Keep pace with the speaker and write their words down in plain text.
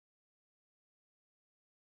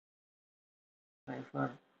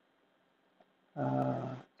driver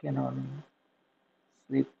Canon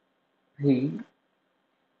SELPHY,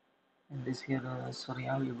 and this here sorry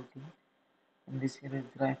how you looking, and this here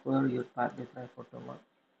driver you type the driver download,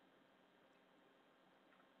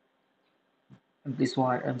 and this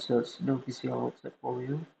one answers the official website for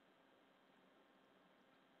you,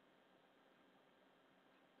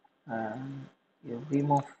 and you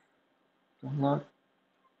remove download,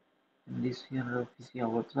 and this here the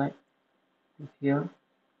official website. Click here,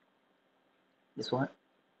 this one,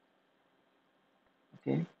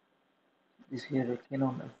 okay, this here the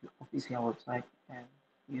Canon official website, and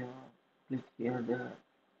you click here the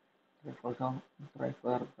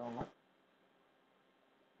driver download,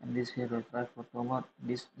 and this here the driver download.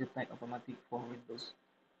 This detect automatic for Windows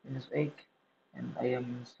 8, and I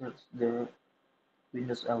am search the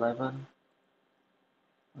Windows 11.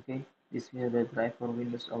 Okay, this here the driver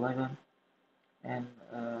Windows 11, and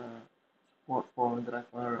support for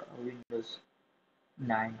driver Windows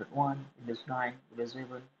 9.1, Windows 9, Windows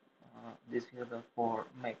 7. This here the for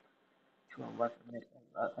Mac 12, Mac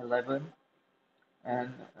 11,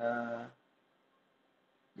 and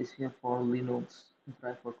this here for Linux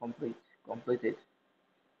driver completed,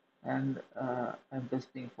 and I'm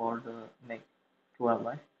testing for the Mac 12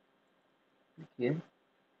 live. Click here,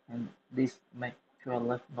 and this Mac 12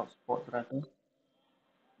 live not support driver,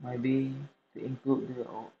 maybe to include the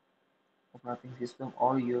operating system,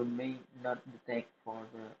 or you may not detect for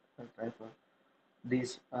the driver.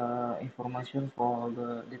 This information for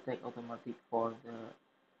the detect automatic for the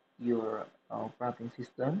your operating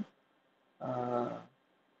system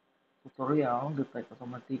tutorial. Detect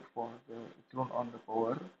automatic for the turn on the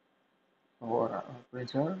power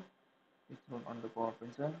printer. You turn on the power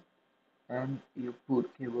printer, and you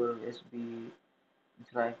put cable USB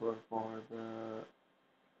driver for the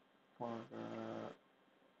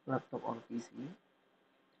laptop or PC,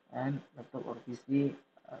 and laptop or PC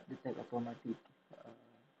detect automatic uh,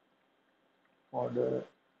 for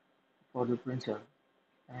the printer,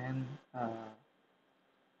 and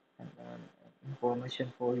and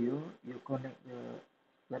information for you. You connect the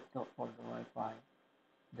laptop for the Wi-Fi.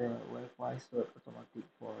 The Wi-Fi search automatic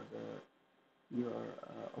for the your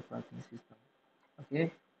operating system.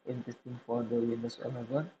 Okay, in testing for the Windows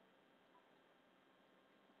 11.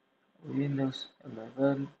 Windows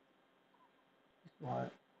 11 is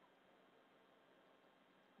what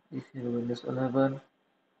this is Windows 11,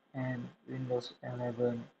 and Windows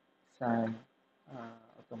 11 sign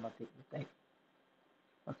automatic detect.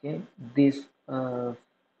 Okay, this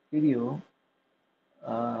video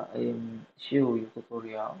I am show you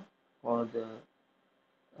tutorial for the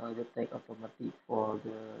detect automatic for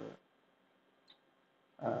the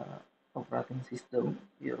operating system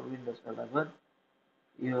your Windows 11.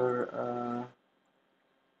 Your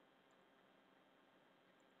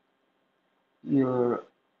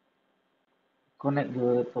connect the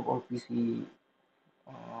laptop or PC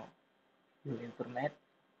uh, your internet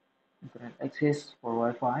access for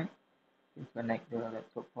Wi-Fi. You connect the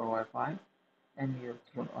laptop for Wi-Fi, and you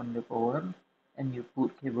turn on the power, and you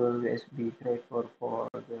put cable USB driver for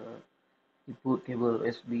the you put cable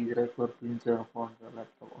USB driver printer for the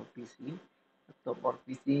laptop or PC. Laptop or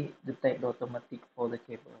PC detect automatic for the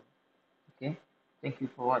cable. Okay, thank you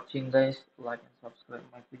for watching, guys. Like and subscribe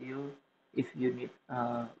my video. If you need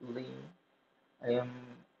link, I am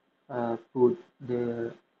put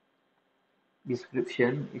the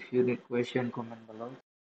description. If you need question, comment below.